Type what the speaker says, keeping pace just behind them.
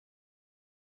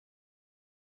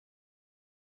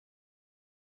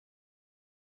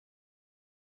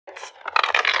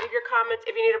comments.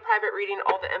 If you need a private reading,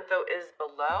 all the info is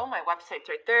below. My website's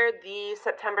right there. The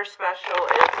September special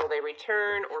is Will They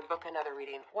Return or book another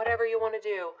reading. Whatever you want to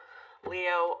do.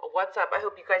 Leo, what's up? I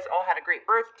hope you guys all had a great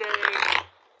birthday.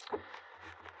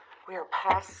 We are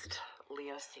past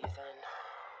Leo season.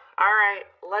 All right,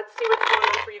 let's see what's going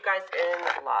on for you guys in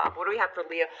love. What do we have for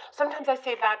Leo? Sometimes I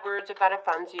say bad words. If that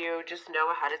offends you, just know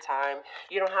ahead of time.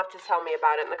 You don't have to tell me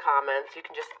about it in the comments. You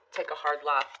can just take a hard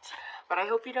left. But I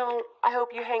hope you don't. I hope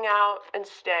you hang out and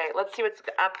stay. Let's see what's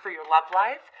up for your love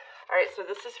life. All right, so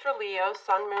this is for Leo,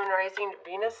 Sun, Moon, Rising,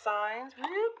 Venus signs.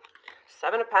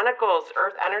 Seven of Pentacles,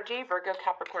 Earth energy, Virgo,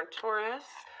 Capricorn, Taurus.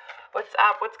 What's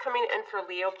up? What's coming in for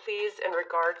Leo, please, in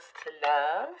regards to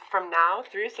love from now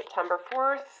through September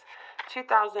 4th,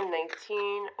 2019.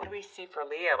 What do we see for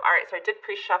Leo? All right, so I did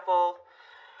pre-shuffle,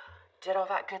 did all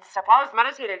that good stuff. While I was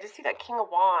meditating, I just see that King of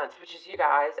Wands, which is you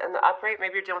guys, and the upright.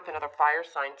 Maybe you're dealing with another fire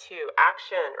sign, too.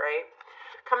 Action, right?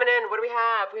 Coming in, what do we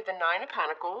have? We have the Nine of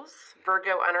Pentacles,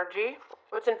 Virgo energy.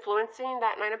 What's influencing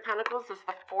that Nine of Pentacles is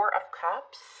the Four of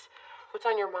Cups. What's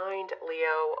on your mind,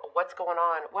 Leo? What's going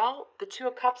on? Well, the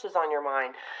Two of Cups is on your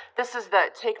mind. This is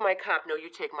the take my cup. No, you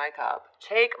take my cup.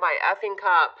 Take my effing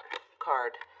cup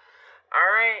card.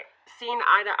 All right. Seeing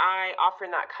eye to eye,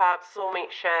 offering that cup,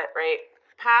 soulmate shit, right?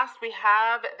 Past, we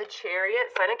have the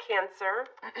Chariot, sign of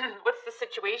Cancer. What's the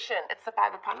situation? It's the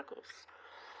Five of Pentacles.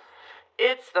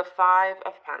 It's the Five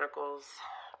of Pentacles.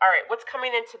 All right. What's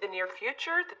coming into the near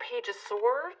future? The Page of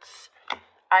Swords.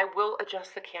 I will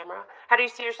adjust the camera. How do you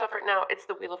see yourself right now? It's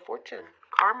the Wheel of Fortune,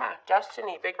 karma,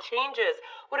 destiny, big changes.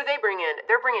 What do they bring in?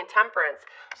 They're bringing temperance.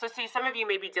 So see, some of you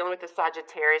may be dealing with the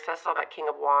Sagittarius. I saw that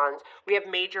King of Wands. We have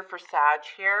major for Sag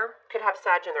here. Could have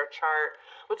Sag in their chart.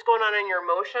 What's going on in your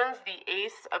emotions? The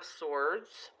Ace of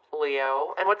Swords,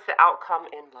 Leo. And what's the outcome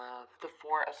in love? The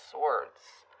Four of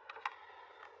Swords.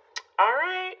 All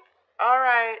right. All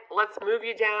right. Let's move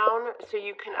you down so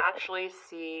you can actually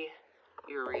see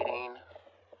your reading.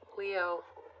 Leo,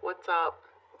 what's up?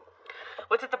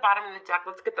 What's at the bottom of the deck?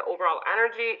 Let's get the overall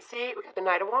energy. See, we got the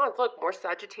Knight of Wands. Look, more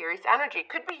Sagittarius energy.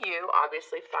 Could be you,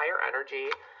 obviously, fire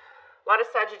energy. A lot of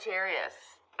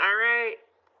Sagittarius. All right.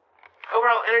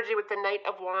 Overall energy with the Knight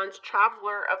of Wands,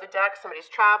 traveler of the deck. Somebody's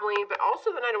traveling, but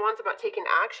also the Knight of Wands about taking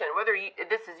action, whether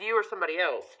this is you or somebody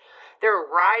else. They're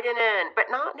riding in, but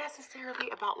not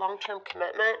necessarily about long-term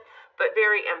commitment, but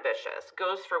very ambitious.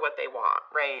 Goes for what they want,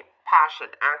 right?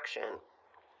 Passion, action.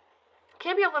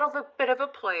 Can be a little bit of a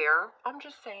player. I'm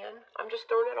just saying. I'm just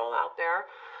throwing it all out there.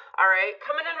 All right.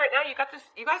 Coming in right now, you got this.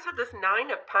 You guys have this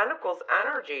Nine of Pentacles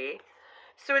energy.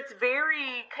 So it's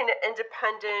very kind of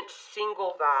independent,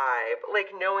 single vibe.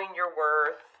 Like knowing your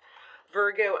worth.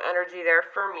 Virgo energy there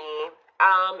for me.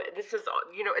 This is,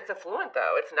 you know, it's affluent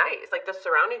though. It's nice. Like the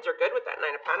surroundings are good with that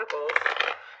Nine of Pentacles.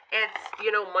 It's,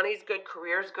 you know, money's good,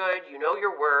 career's good. You know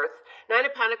your worth. Nine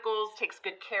of Pentacles takes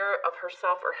good care of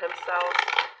herself or himself.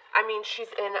 I mean, she's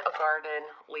in a garden,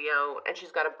 Leo, and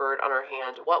she's got a bird on her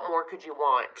hand. What more could you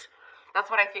want?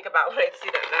 That's what I think about when I see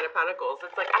that Nine of Pentacles.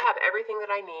 It's like, I have everything that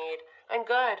I need. I'm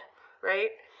good,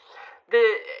 right? The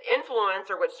influence,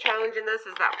 or what's challenging this,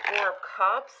 is that Four of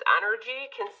Cups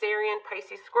energy, Cancerian,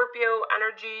 Pisces, Scorpio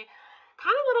energy.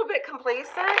 Kind of a little bit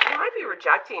complacent. You might be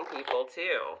rejecting people,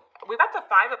 too. We've got the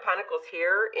Five of Pentacles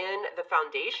here in the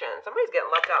foundation. Somebody's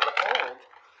getting left out in the cold.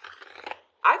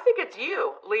 I think it's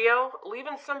you, Leo,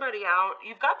 leaving somebody out.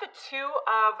 You've got the Two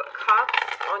of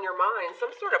Cups on your mind,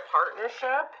 some sort of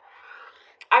partnership.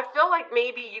 I feel like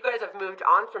maybe you guys have moved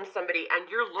on from somebody and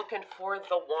you're looking for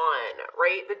the one,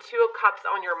 right? The Two of Cups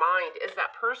on your mind is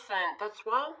that person that's,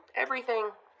 well, everything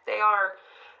they are.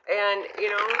 And, you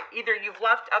know, either you've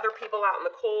left other people out in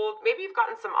the cold. Maybe you've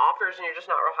gotten some offers and you're just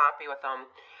not real happy with them,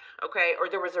 okay? Or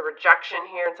there was a rejection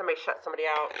here and somebody shut somebody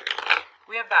out.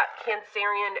 We have that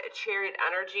Cancerian Chariot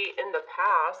energy in the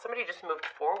past. Somebody just moved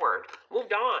forward,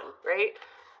 moved on, right?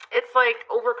 It's like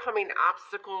overcoming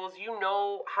obstacles. You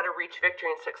know how to reach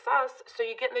victory and success. So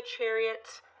you get in the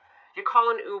Chariot, you call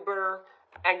an Uber,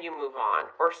 and you move on.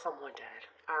 Or someone did.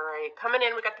 All right. Coming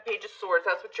in, we got the Page of Swords.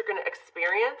 That's what you're going to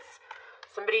experience.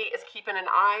 Somebody is keeping an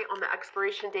eye on the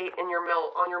expiration date in your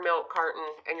milk, on your milk carton,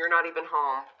 and you're not even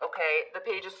home. Okay, the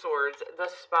Page of Swords, the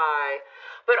spy.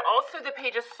 But also the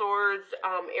Page of Swords,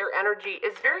 air energy,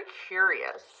 is very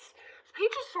curious. The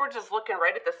Page of Swords is looking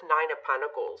right at this Nine of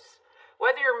Pentacles.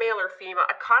 Whether you're male or female,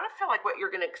 I kind of feel like what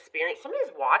you're going to experience,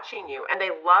 somebody's watching you, and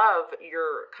they love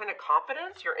your kind of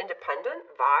confidence, your independent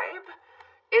vibe.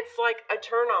 It's like a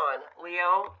turn on,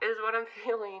 Leo, is what I'm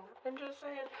feeling. I'm just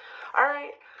saying. All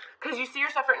right. Because you see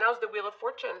yourself right now as the Wheel of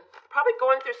Fortune. Probably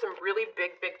going through some really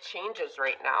big changes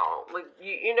right now. Like,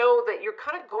 you know that you're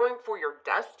kind of going for your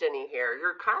destiny here.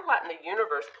 You're kind of letting the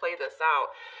universe play this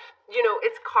out. You know,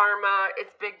 it's karma,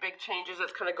 it's big changes,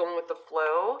 it's kind of going with the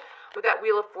flow. With that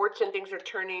Wheel of Fortune, things are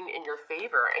turning in your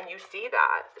favor, and you see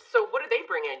that. So what do they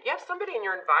bring in? You have somebody in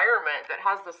your environment that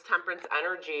has this temperance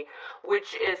energy,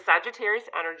 which is Sagittarius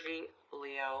energy,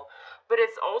 Leo. But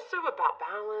it's also about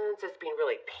balance, it's being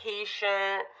really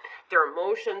patient, their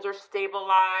emotions are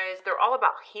stabilized, they're all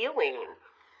about healing,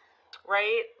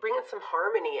 right? Bringing some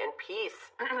harmony and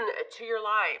peace to your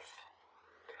life.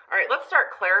 All right, let's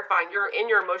start clarifying. You're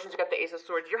in your emotions, you got the Ace of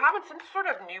Swords. You're having some sort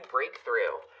of new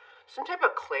breakthrough, some type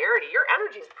of clarity. Your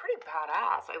energy is pretty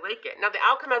badass. I like it. Now, the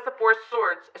outcome has the Four of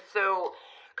Swords, so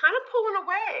kind of pulling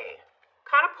away.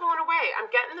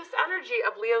 I'm getting this energy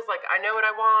of Leo's like, I know what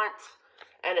I want,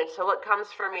 and until it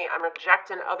comes for me, I'm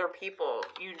rejecting other people.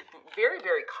 You're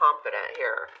very confident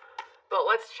here. But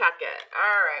let's check it.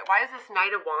 All right. Why is this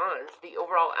Knight of Wands the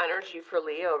overall energy for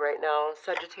Leo right now?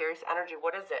 Sagittarius energy.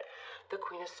 What is it? The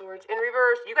Queen of Swords in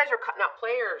reverse. You guys are cutting out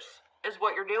players is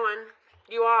what you're doing.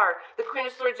 You are. The Queen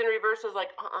of Swords in reverse is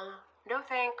like, no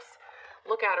thanks.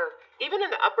 Look at her. Even in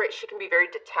the upright, she can be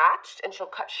very detached and she'll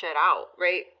cut shit out,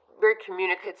 right? Very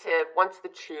communicative, wants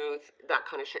the truth, that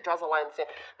kind of shit, draws a line in the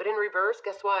sand. But in reverse,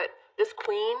 guess what? This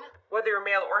queen, whether you're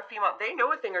male or female, they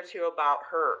know a thing or two about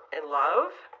hurt and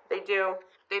love. They do.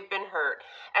 They've been hurt.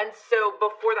 And so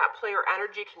before that player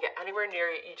energy can get anywhere near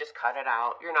you, you just cut it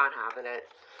out. You're not having it.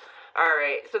 All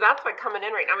right. So that's why coming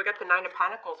in right now, we got the Nine of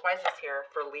Pentacles. Why is this here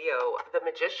for Leo? The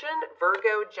Magician,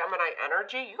 Virgo, Gemini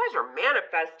energy. You guys are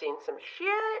manifesting some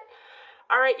shit.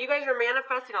 All right, you guys are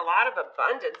manifesting a lot of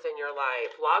abundance in your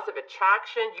life. Laws of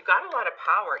attraction. You got a lot of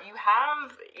power. You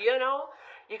have, you know,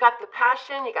 you got the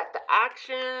passion, you got the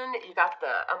action, you got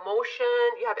the emotion.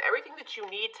 You have everything that you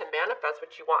need to manifest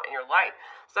what you want in your life.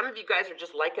 Some of you guys are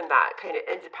just liking that kind of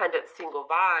independent single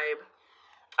vibe.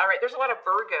 All right, there's a lot of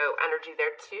Virgo energy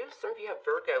there too. Some of you have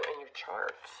Virgo in your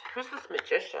charts. Who's this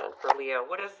Magician for Leo?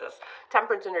 What is this?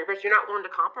 Temperance in reverse. You're not willing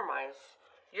to compromise.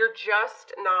 You're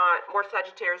just not more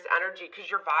Sagittarius energy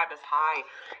because your vibe is high.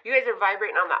 You guys are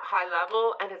vibrating on that high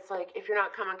level, and it's like, if you're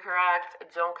not coming correct,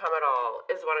 don't come at all,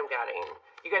 is what I'm getting.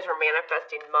 You guys are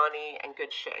manifesting money and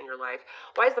good shit in your life.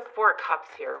 Why is the Four of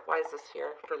Cups here? Why is this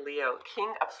here for Leo?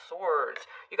 King of Swords.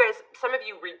 You guys, some of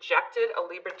you rejected a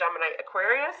Libra, Gemini,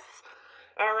 Aquarius.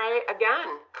 All right,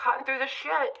 again, cutting through the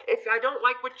shit. If I don't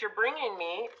like what you're bringing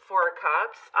me, Four of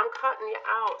Cups, I'm cutting you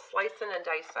out, slicing and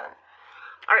dicing.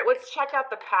 All right, let's check out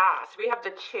the past. We have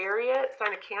the Chariot, sign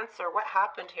of Cancer. What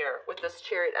happened here with this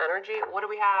Chariot energy? What do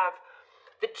we have?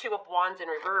 The Two of Wands in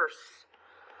reverse.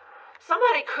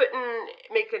 Somebody couldn't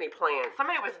make any plans.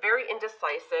 Somebody was very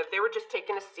indecisive. They were just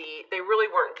taking a seat. They really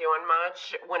weren't doing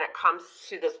much when it comes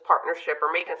to this partnership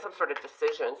or making some sort of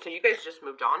decision. So you guys just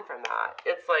moved on from that.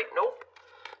 It's like, nope,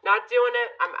 not doing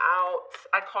it. I'm out.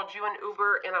 I called you an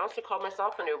Uber, and I also called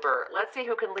myself an Uber. Let's see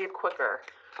who can leave quicker.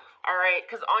 All right,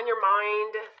 because on your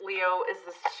mind, Leo, is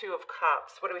this Two of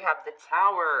Cups. What do we have? The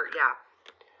Tower. Yeah.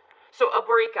 So a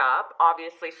breakup,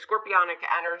 obviously, scorpionic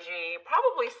energy,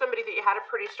 probably somebody that you had a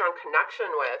pretty strong connection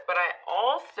with. But I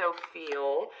also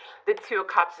feel the Two of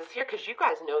Cups is here because you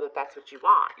guys know that that's what you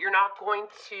want. You're not going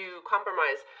to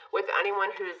compromise with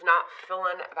anyone who's not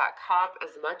filling that cup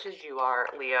as much as you are,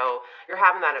 Leo. You're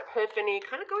having that epiphany,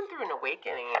 kind of going through an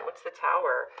awakening. What's the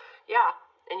Tower? Yeah.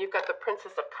 And you've got the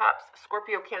Princess of Cups,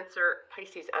 Scorpio, Cancer,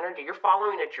 Pisces energy. You're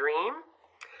following a dream.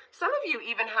 Some of you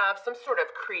even have some sort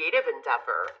of creative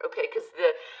endeavor, okay? Because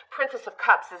the Princess of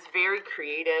Cups is very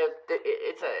creative.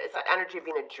 It's an energy of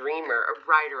being a dreamer, a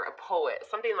writer, a poet,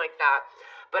 something like that.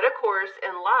 But of course,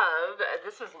 in love,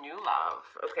 this is new love,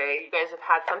 okay? You guys have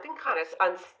had something kind of,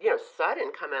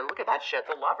 sudden come in. Look at that shit,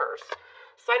 the Lovers.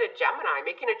 Sign of Gemini,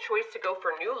 making a choice to go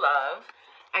for new love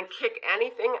and kick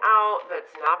anything out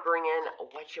that's not bringing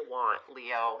what you want,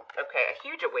 Leo. Okay, a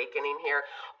huge awakening here.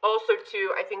 Also,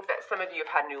 too, I think that some of you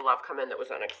have had new love come in that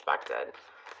was unexpected.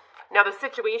 Now, the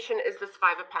situation is this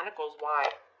Five of Pentacles.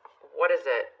 Why? What is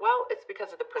it? Well, it's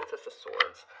because of the Princess of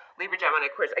Swords. Libra,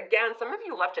 Gemini, Aquarius. Again, some of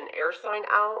you left an air sign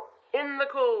out in the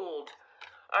cold.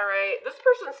 All right, this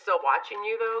person's still watching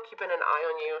you, though, keeping an eye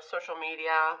on you. Social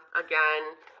media,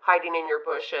 again, hiding in your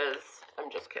bushes. I'm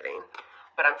just kidding.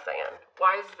 But I'm saying,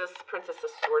 why is this Princess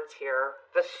of Swords here?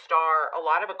 The Star, a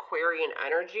lot of Aquarian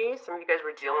energy. Some of you guys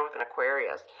were dealing with an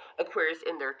Aquarius. Aquarius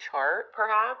in their chart,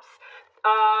 perhaps.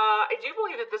 I do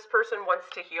believe that this person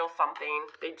wants to heal something.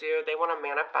 They do. They want to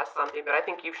manifest something, but I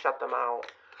think you've shut them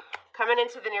out. Coming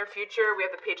into the near future, we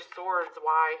have the Page of Swords.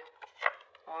 Why?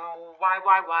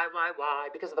 Why?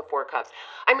 Because of the Four Cups.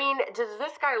 I mean, does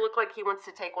this guy look like he wants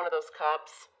to take one of those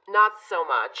cups? Not so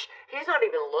much. He's not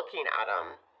even looking at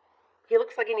him. He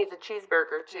looks like he needs a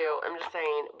cheeseburger, too. I'm just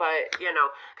saying. But, you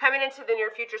know, coming into the near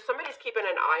future, somebody's keeping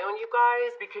an eye on you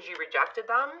guys because you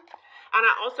rejected them. And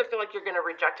I also feel like you're going to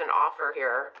reject an offer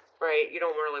here, right? You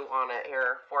don't really want it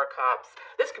here. Four Cups.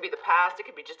 This could be the past. It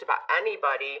could be just about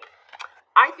anybody.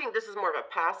 I think this is more of a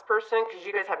past person because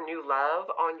you guys have new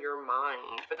love on your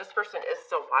mind. But this person is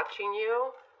still watching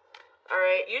you. All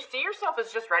right, you see yourself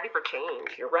as just ready for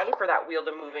change. You're ready for that wheel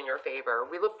to move in your favor.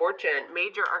 Wheel of Fortune,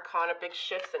 major arcana, big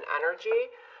shifts in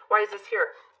energy. Why is this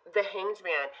here? The Hanged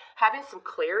Man, having some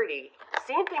clarity,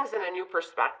 seeing things in a new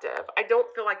perspective. I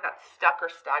don't feel like that stuck or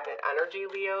stagnant energy,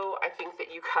 Leo. I think that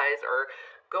you guys are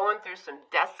going through some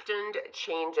destined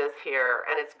changes here,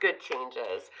 and it's good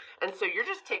changes. And so you're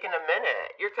just taking a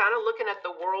minute. You're kind of looking at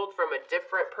the world from a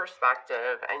different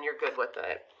perspective, and you're good with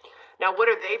it. Now, what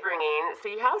are they bringing? So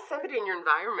you have somebody in your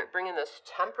environment bringing this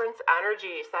temperance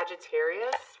energy,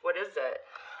 Sagittarius. What is it?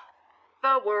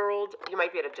 The world. You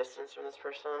might be at a distance from this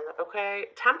person,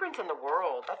 okay? Temperance in the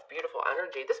world. That's beautiful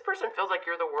energy. This person feels like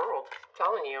you're the world. I'm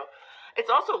telling you. It's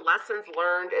also lessons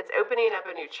learned. It's opening up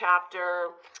a new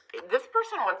chapter. This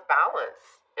person wants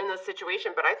balance in this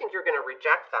situation, but I think you're going to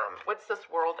reject them. What's this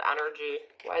world energy?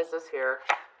 Why is this here?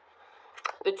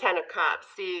 The Ten of Cups.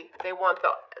 See, they want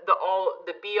the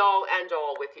be-all,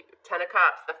 end-all with you. Ten of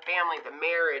Cups, the family, the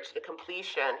marriage, the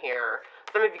completion here.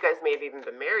 Some of you guys may have even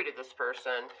been married to this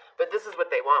person, but this is what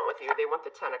they want with you. They want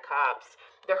the Ten of Cups.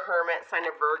 The Hermit, sign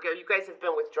of Virgo. You guys have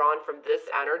been withdrawn from this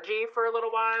energy for a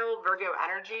little while, Virgo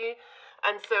energy.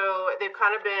 And so they've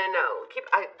kind of been,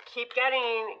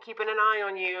 keeping an eye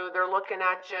on you. They're looking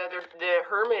at you. The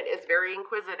Hermit is very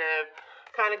inquisitive.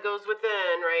 Kind of goes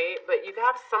within, right? But you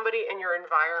have somebody in your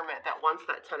environment that wants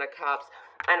that Ten of Cups,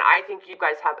 and I think you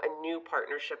guys have a new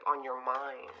partnership on your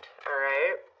mind, all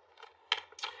right?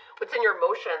 What's in your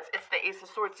emotions? It's the Ace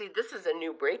of Swords. See, this is a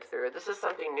new breakthrough. This is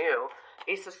something new.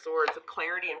 Ace of Swords, of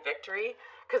clarity and victory.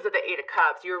 Because of the Eight of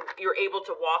Cups, you're able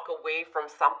to walk away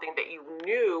from something that you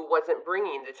knew wasn't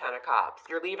bringing the Ten of Cups.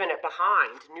 You're leaving it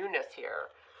behind. Newness here.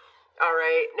 All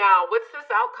right, now, what's this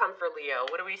outcome for Leo?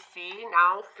 What do we see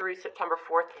now through September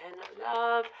 4th in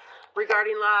love?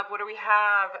 Regarding love, what do we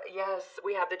have? Yes,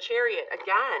 we have the Chariot.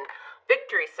 Again,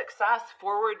 victory, success,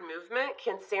 forward movement,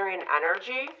 Cancerian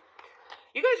energy.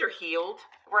 You guys are healed,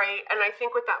 right? And I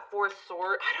think with that Fourth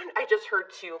Sword, I just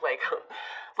heard too,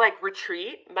 like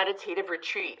retreat, meditative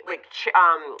retreat. Like,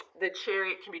 the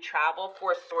Chariot can be travel.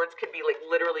 Four Swords could be like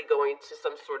literally going to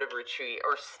some sort of retreat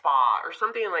or spa or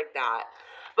something like that.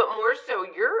 But more so,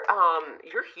 you're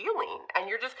healing,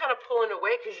 and you're just kind of pulling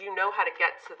away because you know how to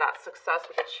get to that success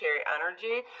with the Chariot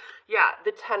energy. Yeah,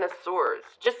 the Ten of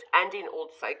Swords, just ending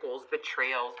old cycles,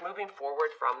 betrayals, moving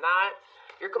forward from that.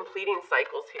 You're completing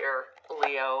cycles here,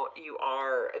 Leo. You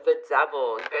are the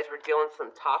Devil. You guys were dealing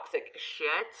some toxic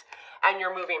shit, and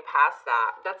you're moving past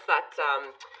that. That's that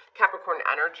Capricorn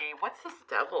energy. What's this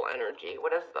Devil energy?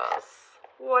 What is this?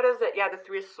 What is it? Yeah, the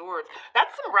Three of Swords.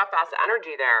 That's some rough-ass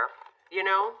energy there. You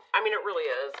know, I mean, it really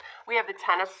is. We have the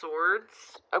Ten of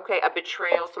Swords, okay, a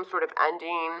betrayal, some sort of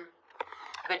ending.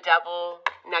 The Devil,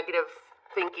 negative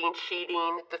thinking,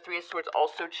 cheating. The Three of Swords,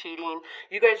 also cheating.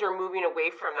 You guys are moving away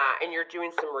from that, and you're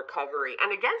doing some recovery.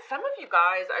 And again, some of you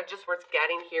guys, I just was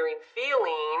getting, hearing,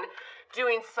 feeling,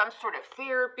 doing some sort of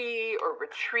therapy or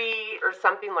retreat or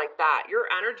something like that. Your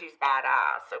energy's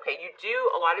badass, okay?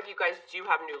 A lot of you guys do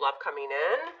have new love coming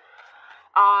in.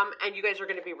 And you guys are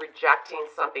going to be rejecting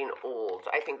something old.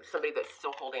 I think somebody that's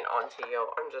still holding on to you.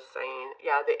 I'm just saying,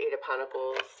 yeah, the Eight of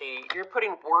Pentacles. See, you're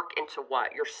putting work into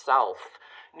what? Yourself.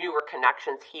 Newer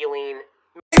connections, healing.